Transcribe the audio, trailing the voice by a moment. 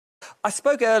I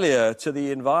spoke earlier to the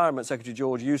Environment Secretary,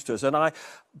 George Eustice, and I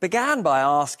began by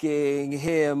asking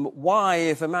him why,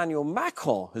 if Emmanuel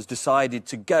Macron has decided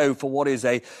to go for what is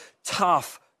a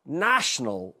tough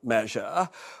national measure,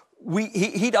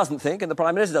 he doesn't think, and the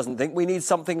Prime Minister doesn't think, we need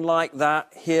something like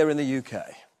that here in the UK.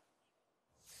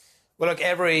 Well, look,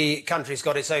 every country's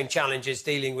got its own challenges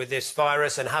dealing with this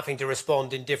virus and having to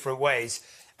respond in different ways.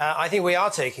 I think we are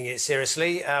taking it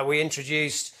seriously. We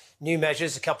introduced new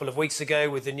measures a couple of weeks ago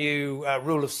with the new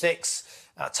rule of six,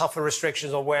 tougher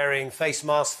restrictions on wearing face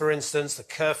masks, for instance, the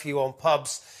curfew on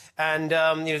pubs. And,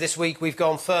 this week we've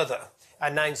gone further,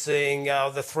 announcing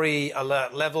the 3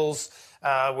 alert levels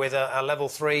with a level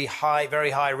 3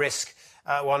 very high risk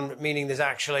one, meaning there's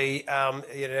actually,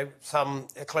 some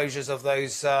closures of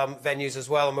those venues as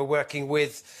well. And we're working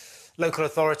with local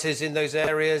authorities in those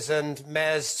areas and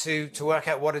mayors to work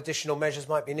out what additional measures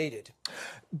might be needed.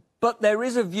 But there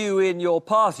is a view in your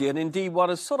party, and indeed one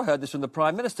has sort of heard this from the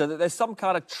Prime Minister, that there's some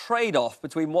kind of trade-off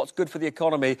between what's good for the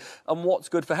economy and what's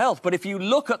good for health. But if you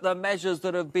look at the measures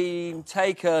that have been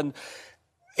taken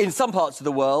in some parts of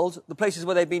the world, the places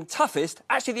where they've been toughest,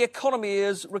 actually the economy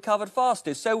has recovered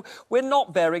fastest. So we're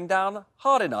not bearing down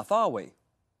hard enough, are we?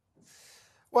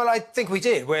 Well, I think we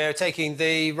did. We're taking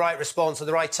the right response at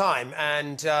the right time.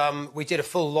 And we did a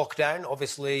full lockdown,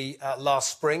 obviously,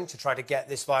 last spring to try to get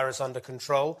this virus under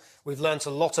control. We've learnt a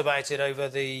lot about it over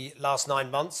the last 9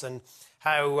 months and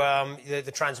how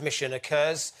the transmission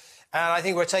occurs. And I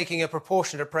think we're taking a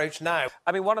proportionate approach now.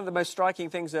 I mean, one of the most striking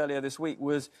things earlier this week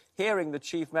was hearing the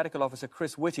Chief Medical Officer,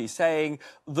 Chris Whitty, saying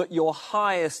that your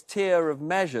highest tier of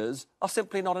measures are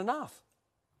simply not enough.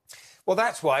 Well,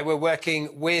 that's why we're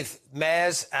working with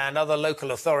mayors and other local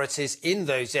authorities in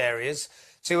those areas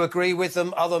to agree with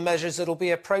them other measures that will be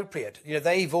appropriate.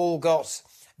 They've all got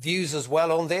views as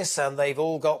well on this, and they've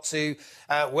all got to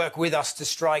work with us to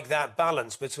strike that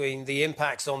balance between the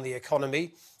impacts on the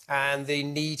economy and the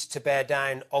need to bear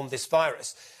down on this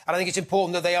virus. And I think it's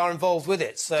important that they are involved with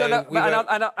it. And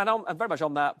I'm very much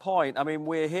on that point. I mean,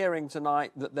 we're hearing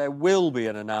tonight that there will be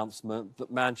an announcement that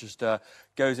Manchester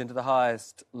goes into the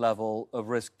highest level of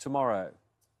risk tomorrow.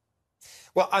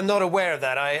 Well, I'm not aware of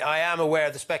that. I am aware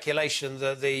of the speculation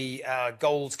that the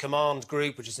Gold Command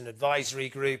Group, which is an advisory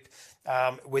group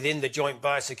within the Joint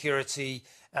Biosecurity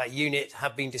Unit,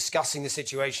 have been discussing the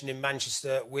situation in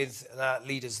Manchester with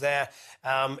leaders there.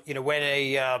 When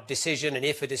a decision, and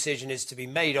if a decision is to be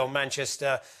made on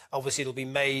Manchester, obviously it'll be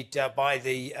made by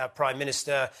the Prime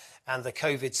Minister and the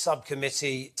COVID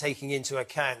subcommittee, taking into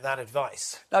account that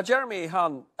advice. Now, Jeremy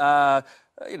Hunt, one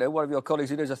of your colleagues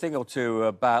who knows a thing or two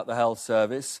about the health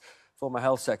service, former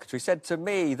health secretary, said to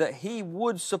me that he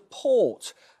would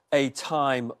support a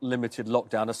time-limited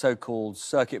lockdown, a so-called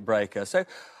circuit breaker. So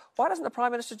why doesn't the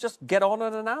Prime Minister just get on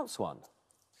and announce one?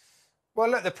 Well,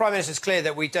 look, the Prime Minister's clear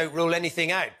that we don't rule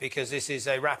anything out because this is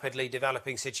a rapidly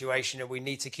developing situation and we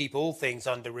need to keep all things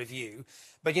under review.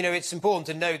 But, it's important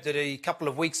to note that a couple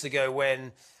of weeks ago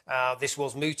when this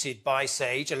was mooted by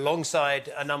SAGE,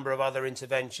 alongside a number of other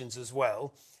interventions as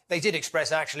well, they did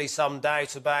express actually some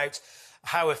doubt about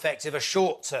how effective a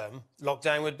short-term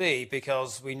lockdown would be,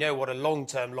 because we know what a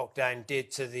long-term lockdown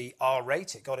did to the R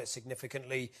rate. It got it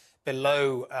significantly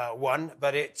below 1,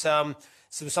 but it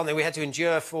was something we had to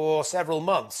endure for several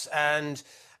months. And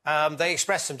they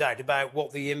expressed some doubt about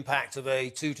what the impact of a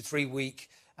 2 to 3 week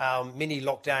mini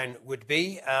lockdown would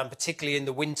be, particularly in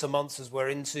the winter months as we're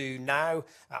into now,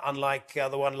 unlike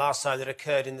the one last time that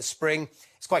occurred in the spring.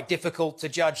 It's quite difficult to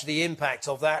judge the impact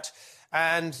of that.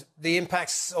 And the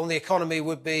impacts on the economy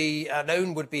would be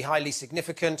highly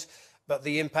significant, but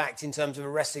the impact in terms of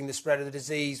arresting the spread of the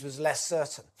disease was less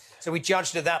certain. So we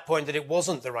judged at that point that it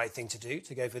wasn't the right thing to do,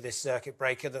 to go for this circuit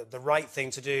breaker, that the right thing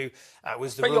to do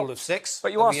was the rule of six.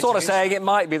 But you are sort of saying it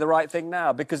might be the right thing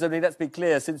now, because, let's be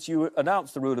clear, since you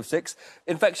announced the rule of six,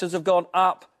 infections have gone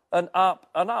up and up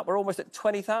and up. We're almost at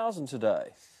 20,000 today.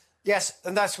 Yes,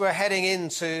 and we're heading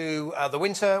into the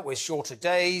winter with shorter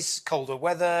days, colder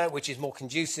weather, which is more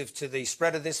conducive to the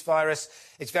spread of this virus.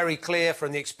 It's very clear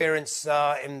from the experience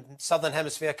in Southern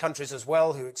Hemisphere countries as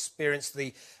well, who experienced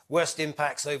the worst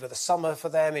impacts over the summer for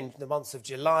them in the months of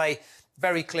July.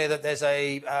 Very clear that there's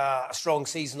a strong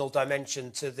seasonal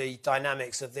dimension to the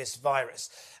dynamics of this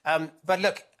virus. But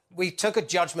look, we took a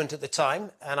judgment at the time,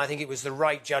 and I think it was the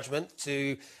right judgment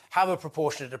to have a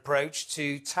proportionate approach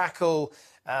to tackle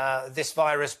this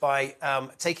virus by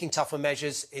taking tougher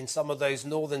measures in some of those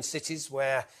northern cities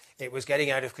where it was getting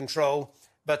out of control,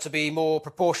 but to be more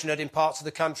proportionate in parts of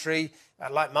the country,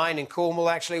 like mine in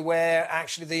Cornwall, where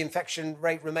the infection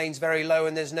rate remains very low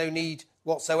and there's no need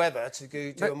whatsoever to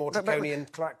do a more draconian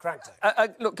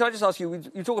crackdown. Look, can I just ask you,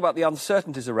 you talk about the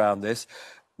uncertainties around this.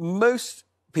 Most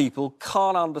people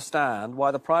can't understand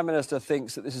why the Prime Minister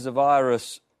thinks that this is a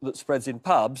virus that spreads in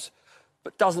pubs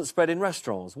but doesn't spread in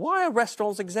restaurants. Why are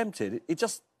restaurants exempted? It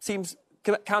just seems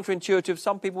counterintuitive.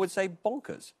 Some people would say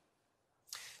bonkers.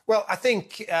 Well, I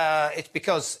think it's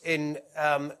because in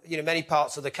many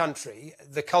parts of the country,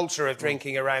 the culture of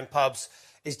drinking around pubs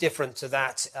is different to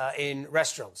that in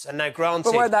restaurants. And now,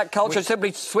 granted... But won't that culture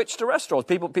simply switch to restaurants?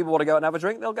 People want to go and have a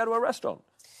drink, they'll go to a restaurant.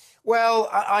 Well,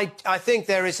 I think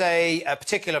there is a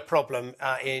particular problem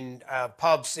in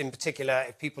pubs in particular.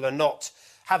 If people are not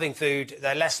having food,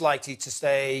 they're less likely to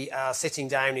stay sitting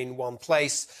down in one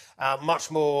place,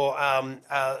 much more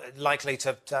likely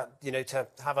to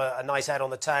have a night out on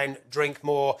the town, drink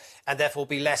more, and therefore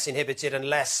be less inhibited and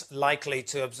less likely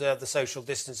to observe the social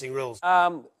distancing rules.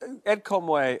 Ed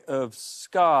Conway of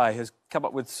Sky has come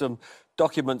up with some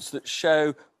documents that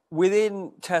show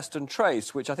within Test and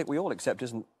Trace, which I think we all accept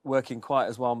isn't working quite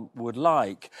as one would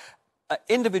like,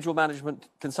 individual management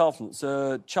consultants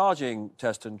are charging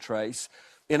Test and Trace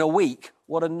in a week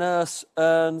what a nurse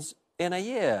earns in a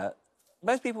year.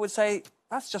 Most people would say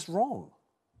that's just wrong.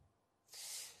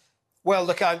 Well,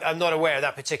 look, I'm not aware of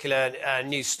that particular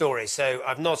news story, so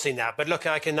I've not seen that. But look,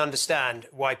 I can understand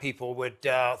why people would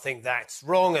think that's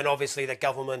wrong, and obviously the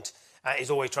government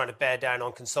is always trying to bear down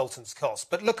on consultants' costs.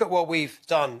 But look at what we've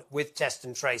done with Test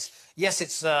and Trace. Yes,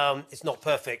 it's not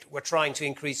perfect. We're trying to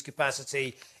increase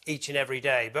capacity each and every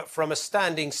day. But from a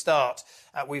standing start,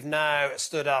 we've now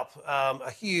stood up a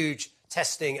huge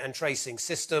testing and tracing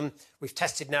system. We've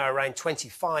tested now around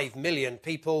 25 million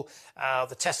people.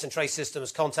 The Test and Trace system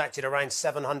has contacted around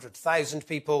 700,000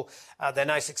 people. They're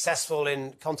now successful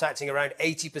in contacting around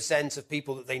 80% of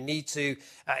people that they need to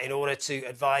in order to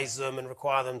advise them and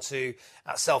require them to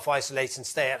self-isolate and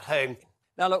stay at home.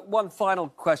 Now, look, one final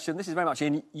question. This is very much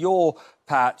in your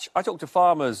patch. I talk to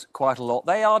farmers quite a lot.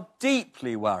 They are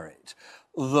deeply worried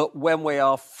that when we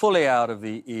are fully out of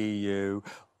the EU,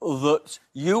 that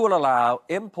you will allow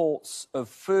imports of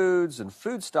foods and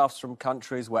foodstuffs from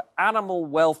countries where animal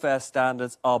welfare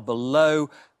standards are below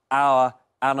our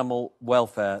animal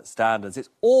welfare standards. It's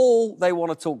all they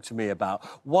want to talk to me about.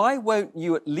 Why won't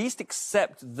you at least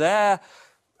accept their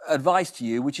advice to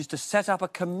you, which is to set up a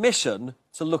commission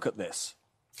to look at this?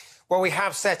 Well, we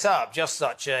have set up just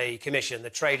such a commission, the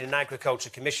Trade and Agriculture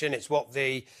Commission. It's what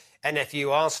the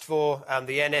NFU asked for.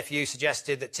 The NFU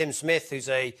suggested that Tim Smith, who's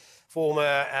a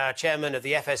former chairman of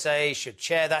the FSA, should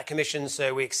chair that commission,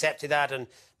 so we accepted that and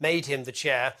made him the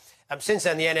chair. Since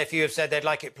then, the NFU have said they'd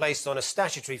like it placed on a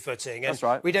statutory footing. And that's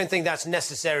right. We don't think that's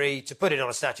necessary to put it on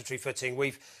a statutory footing.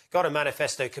 We've got a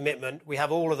manifesto commitment. We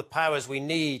have all of the powers we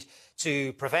need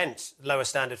to prevent lower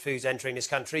standard foods entering this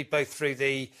country, both through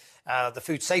the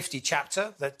food safety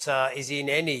chapter that is in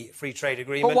any free trade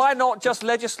agreement. But why not just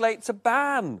legislate to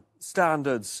ban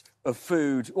standards of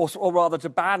food, or rather to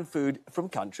ban food from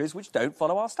countries which don't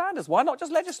follow our standards? Why not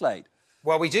just legislate?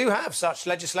 Well, we do have such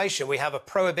legislation. We have a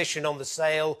prohibition on the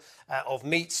sale of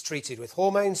meats treated with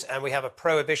hormones, and we have a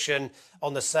prohibition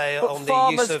on the sale on the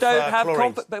use of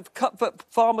chlorine. But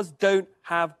farmers don't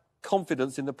have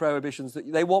confidence in the prohibitions.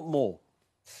 That they want more.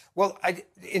 Well,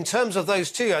 in terms of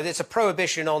those two, it's a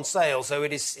prohibition on sale, so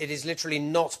it is literally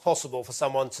not possible for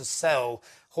someone to sell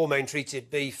hormone-treated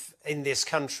beef in this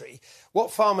country.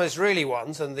 What farmers really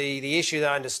want, and the issue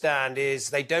that I understand,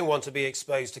 is they don't want to be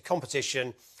exposed to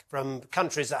competition from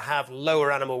countries that have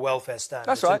lower animal welfare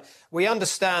standards. That's right. And we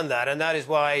understand that, and that is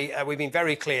why we've been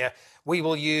very clear. We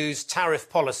will use tariff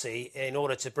policy in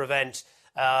order to prevent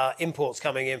imports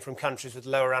coming in from countries with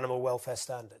lower animal welfare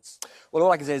standards. Well,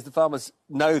 all I can say is the farmers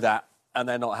know that and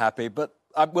they're not happy. But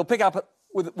we'll pick up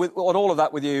on all of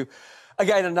that with you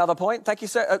again at another point. Thank you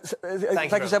so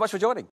much for joining.